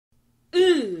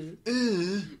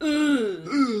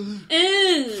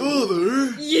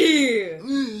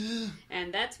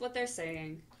That's what they're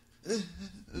saying.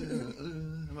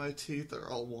 My teeth are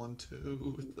all one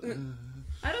tooth.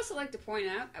 I'd also like to point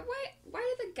out,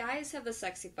 why do the guys have the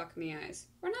sexy fuck me eyes?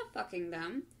 We're not fucking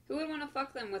them. Who would want to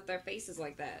fuck them with their faces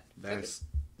like that?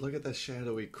 Look at the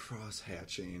shadowy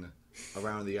cross-hatching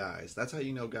around the eyes. That's how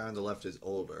you know guy on the left is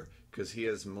older, because he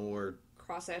has more...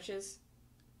 Cross-hatches?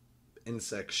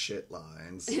 Insect shit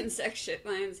lines. Insect shit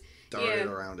lines. Darted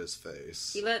around his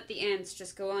face. He let the ants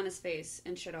just go on his face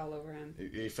and shit all over him.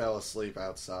 He fell asleep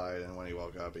outside, and when he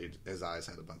woke up, his eyes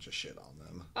had a bunch of shit on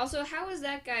them. Also, how is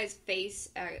that guy's face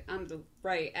on the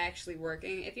right actually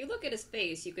working? If you look at his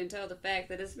face, you can tell the fact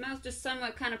that his mouth just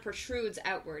somewhat kind of protrudes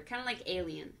outward, kind of like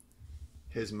Alien.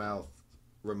 His mouth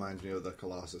reminds me of the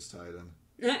Colossus Titan.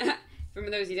 For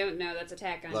those who don't know, that's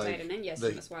Attack on Titan, and yes,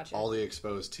 you must watch it. All the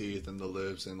exposed teeth and the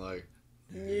lips and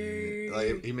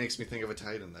he makes me think of a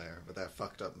Titan there with that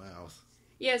fucked up mouth.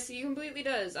 Yes, he completely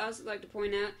does. I also like to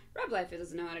point out, Rob Liefeld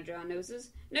doesn't know how to draw noses.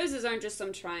 Noses aren't just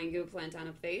some trying goo plant on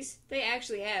a face. They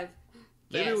actually have.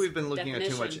 Maybe we've been looking at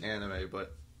too much anime,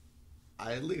 but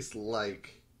I at least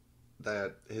like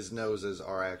that his noses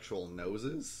are actual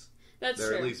noses. They're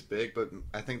true. At least big, but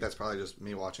I think that's probably just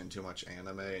me watching too much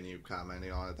anime and you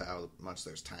commenting on it, how much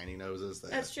there's tiny noses.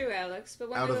 That's true, Alex.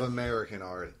 But out of American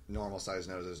art, normal-sized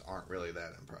noses aren't really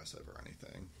that impressive or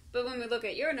anything. But when we look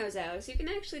at your nose, Alex, you can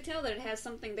actually tell that it has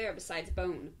something there besides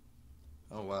bone.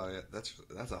 Oh, wow, yeah,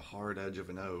 that's a hard edge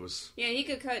of a nose. Yeah,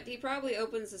 he probably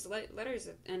opens his letters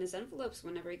and his envelopes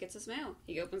whenever he gets his mail.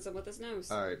 He opens them with his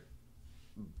nose. Alright,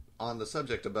 on the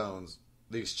subject of bones,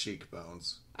 these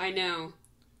cheekbones. I know.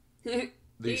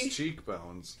 These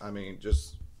cheekbones, I mean,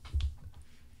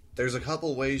 there's a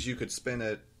couple ways you could spin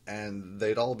it, and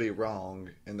they'd all be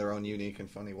wrong in their own unique and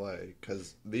funny way,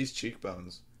 because these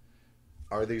cheekbones,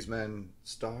 are these men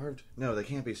starved? No, they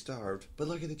can't be starved, but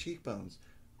look at the cheekbones.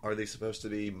 Are they supposed to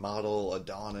be model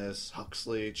Adonis,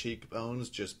 Huxley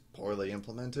cheekbones, just poorly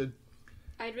implemented?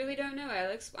 I really don't know,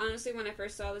 Alex. Honestly, when I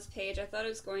first saw this page, I thought it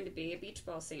was going to be a beach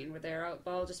ball scene where they're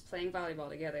all just playing volleyball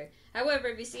together. However,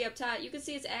 if you see up top, you can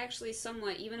see it's actually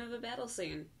somewhat even of a battle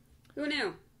scene. Who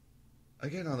knew?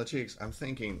 Again, on the cheeks, I'm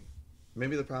thinking,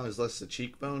 maybe the problem is less the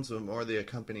cheekbones, but more the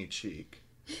accompanied cheek.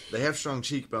 They have strong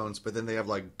cheekbones, but then they have,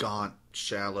 gaunt,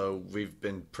 shallow, we've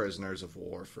been prisoners of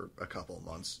war for a couple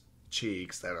months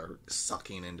cheeks that are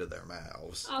sucking into their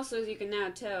mouths. Also, as you can now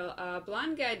tell,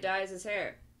 blonde guy dyes his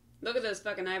hair. Look at those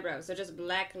fucking eyebrows. They're just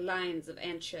black lines of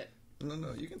ant shit.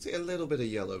 No, you can see a little bit of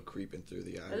yellow creeping through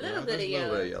the eye. A little bit of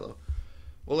yellow.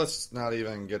 Well, let's not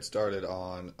even get started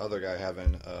on other guy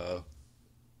having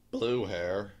blue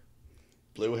hair,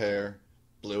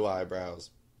 blue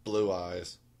eyebrows, blue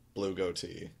eyes, blue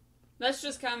goatee. Let's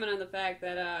just comment on the fact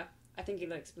that I think he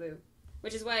likes blue.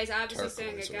 Which is why he's obviously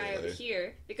staring at a guy over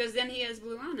here, because then he has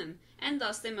blue on him. And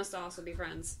thus, they must also be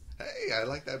friends. Hey, I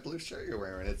like that blue shirt you're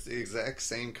wearing. It's the exact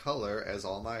same color as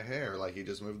all my hair, like he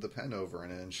just moved the pen over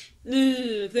an inch.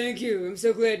 Thank you. I'm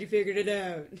so glad you figured it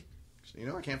out. You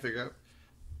know what I can't figure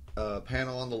out?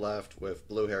 Panel on the left with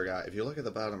blue hair guy. If you look at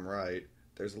the bottom right,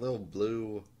 there's a little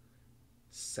blue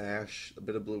sash, a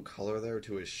bit of blue color there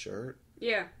to his shirt.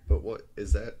 Yeah. But what,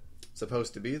 is that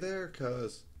supposed to be there?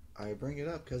 Because I bring it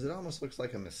up because it almost looks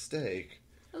like a mistake.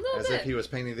 A little As bit. if he was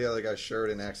painting the other guy's shirt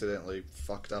and accidentally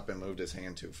fucked up and moved his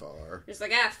hand too far. It's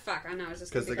like, fuck, I know. It's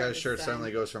just because the guy's shirt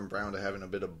suddenly goes from brown to having a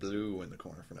bit of blue in the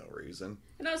corner for no reason.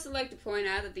 I'd also like to point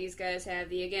out that these guys have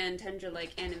the, again,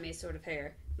 tendril-like anime sort of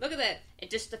hair. Look at that. It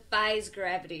just defies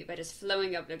gravity by just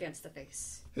flowing up against the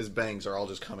face. His bangs are all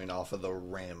just coming off of the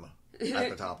rim at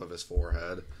the top of his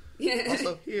forehead.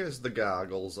 Also, he has the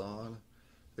goggles on.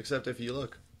 Except if you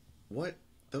look, what?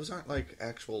 Those aren't like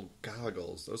actual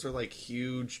goggles. Those are like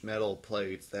huge metal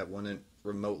plates that wouldn't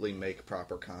remotely make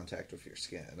proper contact with your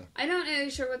skin. I'm not really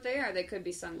sure what they are. They could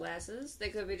be sunglasses. They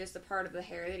could be just a part of the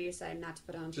hair that you decided not to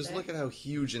put on. Just look at how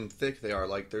huge and thick they are.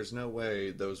 Like, there's no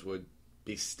way those would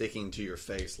be sticking to your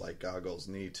face like goggles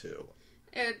need to.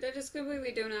 They just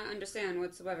completely do not understand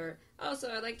whatsoever. Also,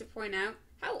 I'd like to point out,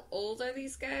 how old are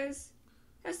these guys?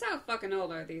 How fucking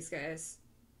old are these guys?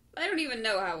 I don't even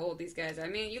know how old these guys are. I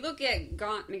mean, you look at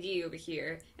Gaunt McGee over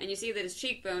here, and you see that his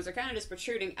cheekbones are kind of just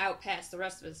protruding out past the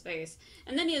rest of his face.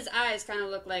 And then his eyes kind of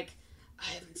look like,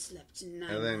 I haven't slept in 9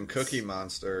 months. And then Cookie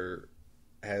Monster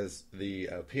has the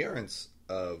appearance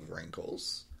of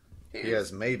wrinkles. Yeah. He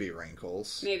has maybe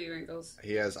wrinkles. Maybe wrinkles.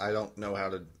 He has, I don't know how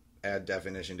to add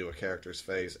definition to a character's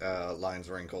face, lines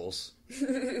wrinkles.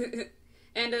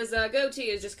 And his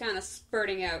goatee is just kind of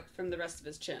spurting out from the rest of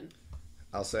his chin.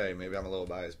 I'll say, maybe I'm a little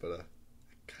biased, but I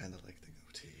kind of like the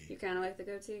goatee. You kind of like the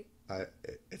goatee?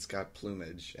 It's got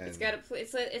plumage and it's got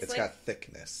got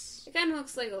thickness. It kind of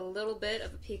looks like a little bit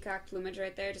of a peacock plumage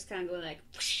right there, just kind of going like.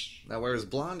 Whoosh. Now, whereas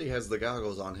Blondie has the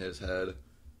goggles on his head,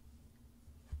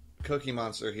 Cookie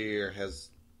Monster here has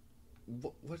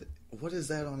what is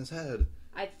that on his head?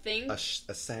 I think a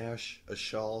sash, a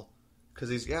shawl, because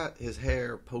he's got his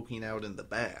hair poking out in the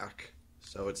back,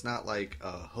 so it's not like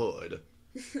a hood.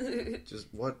 Just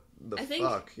what the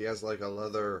fuck? He has like a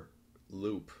leather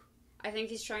loop. I think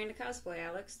he's trying to cosplay,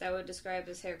 Alex. That would describe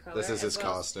his hair color. This is his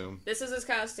costume. This is his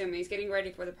costume. He's getting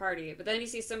ready for the party. But then he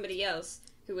sees somebody else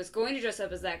who was going to dress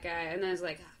up as that guy, and then he's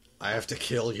like, I have to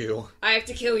kill you. I have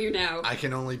to kill you now. I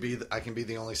can be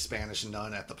the only Spanish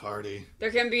nun at the party.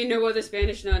 There can be no other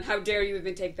Spanish nun. How dare you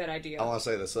even take that idea? I want to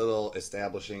say this little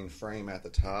establishing frame at the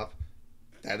top,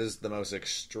 that is the most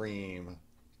extreme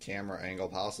camera angle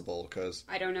possible, because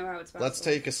I don't know how it's possible. Let's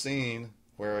take a scene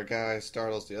where a guy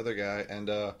startles the other guy and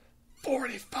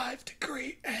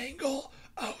 45-degree angle.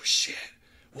 Oh shit.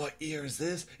 What year is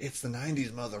this? It's the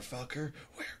 90s, motherfucker.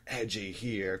 We're edgy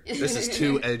here. This is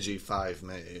too edgy 5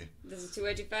 me. This is too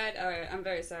edgy 5? Alright, I'm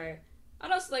very sorry.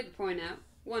 I'd also like to point out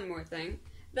one more thing.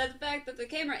 That the fact that the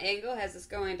camera angle has this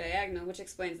going diagonal, which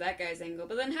explains that guy's angle,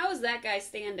 but then how is that guy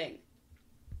standing?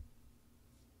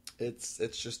 It's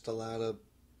just a lot of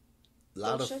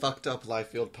fucked up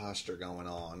Liefeld posture going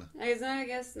on. I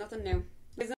guess nothing new.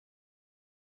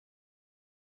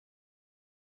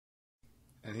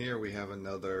 And here we have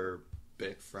another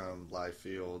bit from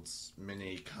Liefeld's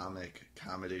mini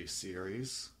comedy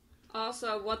series.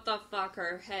 Also, what the fuck?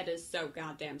 Her head is so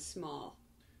goddamn small.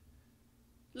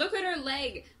 Look at her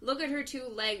leg. Look at her 2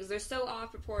 legs. They're so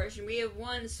off proportion. We have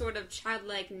one sort of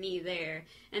childlike knee there,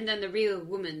 and then the real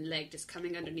woman leg just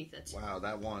coming underneath it. Wow,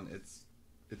 that one,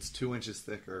 it's 2 inches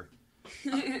thicker.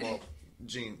 Well,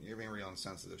 Jean, you're being real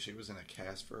insensitive. She was in a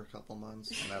cast for a couple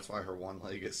months, and that's why her one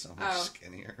leg is so much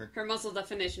skinnier. Her muscle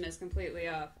definition is completely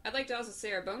off. I'd like to also say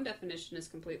her bone definition is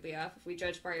completely off, if we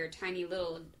judge by her tiny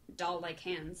little doll-like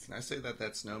hands. Can I say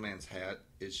that snowman's hat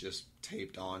is just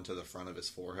taped on to the front of his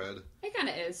forehead? It kind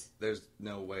of is. There's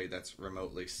no way that's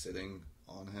remotely sitting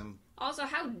on him. Also,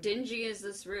 how dingy is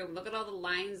this room? Look at all the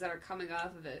lines that are coming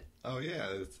off of it. Oh yeah,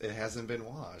 it hasn't been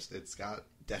washed. It's got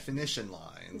definition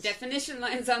lines. Definition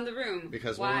lines on the room.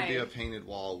 Because what would be a painted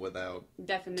wall without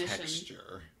definition?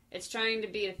 Texture? It's trying to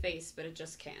be a face, but it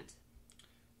just can't.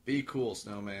 Be cool,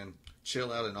 snowman.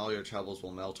 Chill out and all your troubles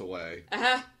will melt away.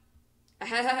 Aha!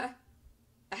 Aha!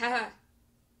 Aha!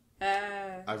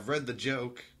 I've read the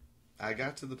joke. I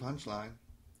got to the punchline.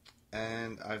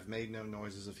 And I've made no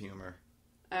noises of humor.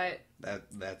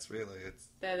 That's really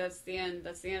that's the end.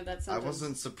 That's the end of that sentence. I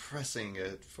wasn't suppressing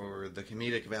it for the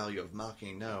comedic value of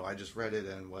mocking. No, I just read it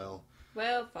and well,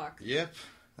 fuck. Yep,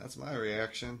 that's my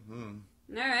reaction.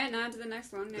 All right, now on to the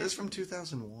next one. This is from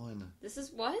 2001. This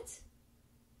is what?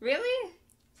 Really?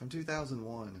 From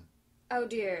 2001. Oh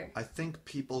dear. I think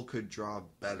people could draw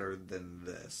better than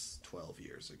this 12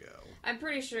 years ago. I'm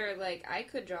pretty sure, I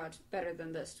could draw better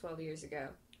than this 12 years ago.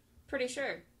 Pretty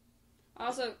sure.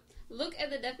 Also, look at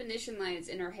the definition lines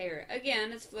in her hair.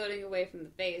 Again, it's floating away from the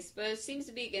face, but it seems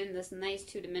to be getting this nice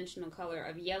 2-dimensional color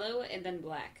of yellow and then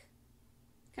black.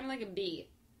 Kind of like a bee.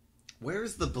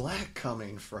 Where's the black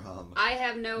coming from? I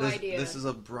have no idea. This is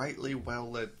a brightly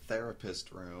well-lit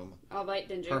therapist room. All light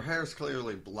dingy. Her hair's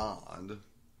clearly blonde.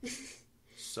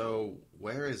 So,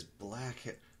 where is black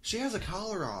hair? She has a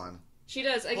collar on. She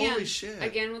does, again. Holy shit.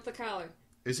 Again with the collar.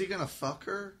 Is he gonna fuck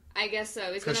her? I guess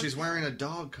so. Because she's wearing a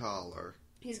dog collar.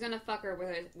 He's gonna fuck her with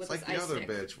it's his like the other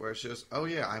bitch, where it's just, oh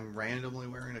yeah, I'm randomly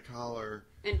wearing a collar.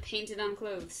 And painted on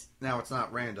clothes. Now, it's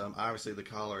not random. Obviously, the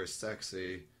collar is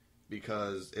sexy,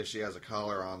 because if she has a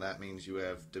collar on, that means you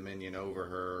have dominion over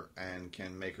her and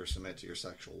can make her submit to your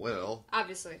sexual will.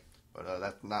 Obviously. But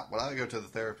that's not what I go to the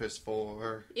therapist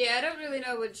for. Yeah, I don't really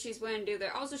know what she's going to do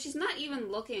there. Also, she's not even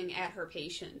looking at her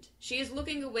patient. She is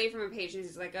looking away from her patient.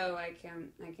 She's like, oh, I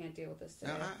can't deal with this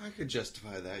today. Now, I could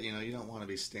justify that. You know, you don't want to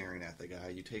be staring at the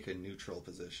guy. You take a neutral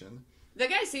position. The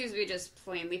guy seems to be just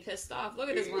plainly pissed off. Look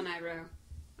at his one eyebrow.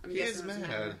 He is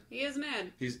mad. He is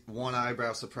mad. He's one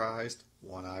eyebrow surprised,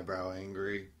 one eyebrow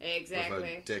angry. Exactly. With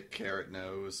a dick carrot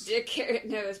nose. Dick carrot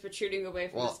nose protruding away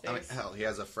from his face. I mean, hell, he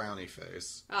has a frowny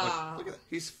face. Look at that.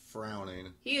 He's frowning.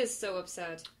 He is so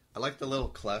upset. I like the little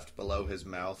cleft below his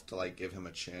mouth to, give him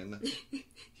a chin.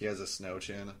 He has a snow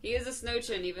chin. He is a snow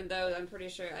chin, even though I'm pretty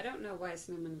sure... I don't know why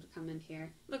snowmen would come in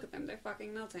here. Look at them. They're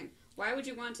fucking melting. Why would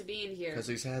you want to be in here? Because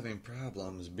he's having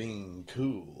problems being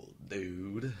cool,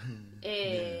 dude. Can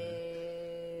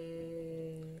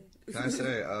I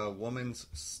say, a woman's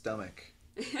stomach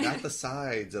Not the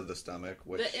sides of the stomach.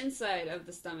 The inside of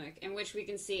the stomach, in which we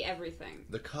can see everything.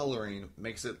 The coloring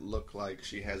makes it look like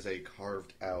she has a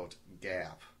carved out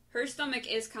gap. Her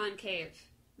stomach is concave.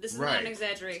 This is not an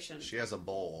exaggeration. She has a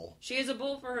bowl. She has a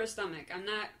bowl for her stomach. I'm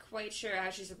not quite sure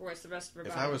how she supports the rest of her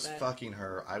body. If I was fucking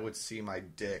her, I would see my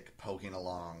dick poking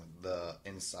along the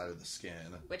inside of the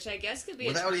skin. Which I guess could be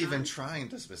without even trying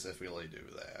to specifically do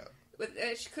that.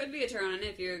 It could be a turn on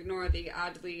if you ignore the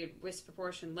oddly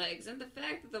disproportioned legs and the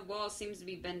fact that the wall seems to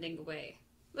be bending away.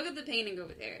 Look at the painting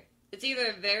over there. It's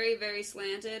either very, very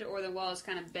slanted or the wall is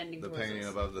kind of bending towards us. The painting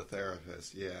above the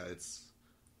therapist, yeah, it's...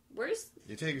 Where's...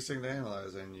 You take a second to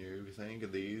analyze and you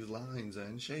think these lines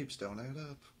and shapes don't add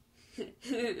up.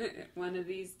 One of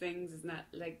these things is not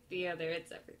like the other,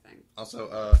 it's everything.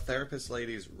 Also, therapist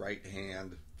lady's right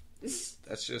hand,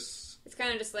 that's just... It's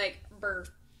kind of just like, brr.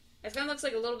 It kind of looks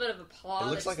like a little bit of a paw.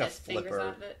 It looks like a flipper.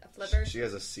 A flipper. She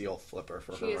has a seal flipper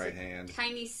for her right hand.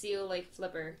 Tiny seal-like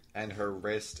flipper. And her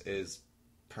wrist is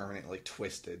permanently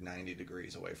twisted 90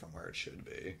 degrees away from where it should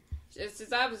be.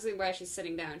 It's obviously why she's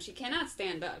sitting down. She cannot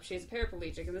stand up. She's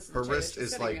paraplegic, and this is her wrist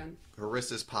is like on. Her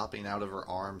wrist is popping out of her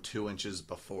arm 2 inches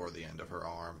before the end of her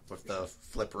arm, with the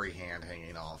flippery hand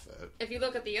hanging off it. If you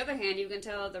look at the other hand, you can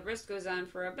tell the wrist goes on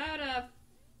for about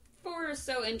 4 or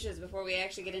so inches before we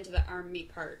actually get into the arm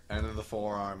meat part. And then the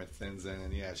forearm, it thins in,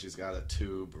 and yeah, she's got a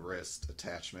tube wrist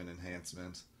attachment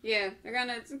enhancement. Yeah,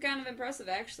 it's kind of impressive,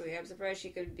 actually. I'm surprised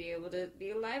she could be able to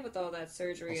be alive with all that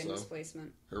surgery and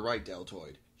displacement. Her right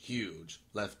deltoid, huge.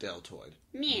 Left deltoid,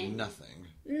 nothing.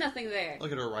 Nothing there.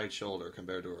 Look at her right shoulder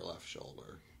compared to her left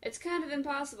shoulder. It's kind of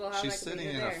impossible how she's that could be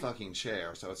sitting in there. a fucking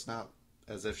chair, so it's not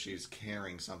as if she's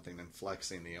carrying something and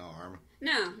flexing the arm.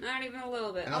 No, not even a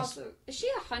little bit. And also, is she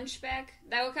a hunchback?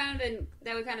 That would kind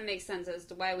of make sense as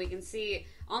to why we can see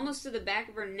almost to the back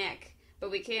of her neck,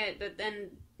 but we can't. But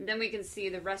then we can see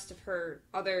the rest of her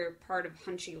other part of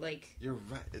hunchy like. You're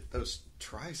right. Those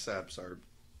triceps are.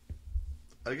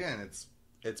 Again,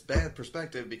 it's bad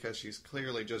perspective because she's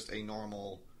clearly just a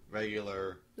normal,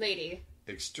 regular lady.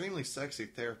 Extremely sexy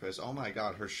therapist. Oh my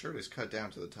god, her shirt is cut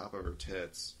down to the top of her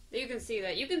tits. You can see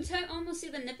that. You can almost see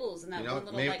the nipples in that one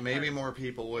little maybe more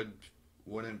people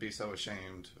wouldn't be so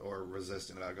ashamed or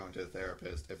resistant about going to a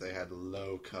therapist if they had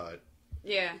low cut.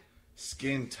 Yeah.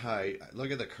 Skin tight.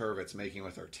 Look at the curve it's making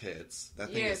with her tits. That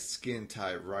thing is skin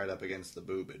tight right up against the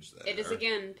boobage there. It is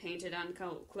again painted on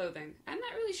clothing. I'm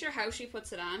not really sure how she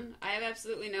puts it on. I have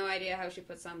absolutely no idea how she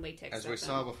puts on latex. As we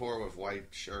saw before with white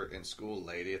shirt and school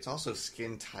lady, it's also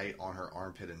skin tight on her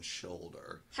armpit and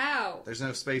shoulder. How? There's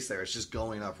no space there. It's just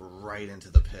going up right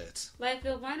into the pit.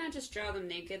 Liefeld, why not just draw them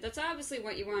naked? That's obviously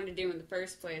what you wanted to do in the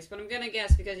first place, but I'm gonna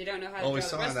guess because you don't know how to draw the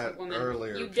rest of the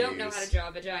woman, you don't know how to draw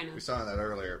a vagina. We saw in that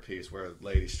earlier piece where the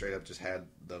lady straight up just had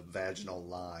the vaginal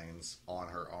lines on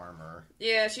her armor.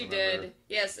 Yeah, she did.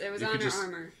 Yes, it was on her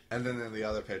armor. And then in the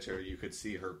other picture, you could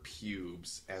see her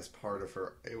pubes as part of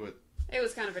her. It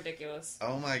was kind of ridiculous.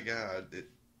 Oh my god.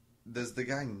 Does the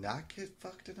guy not get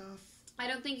fucked enough? I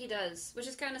don't think he does, which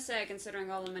is kind of sad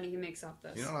considering all the money he makes off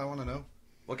this. You know what I want to know?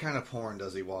 What kind of porn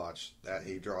does he watch that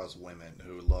he draws women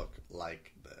who look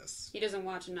like this? He doesn't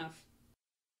watch enough.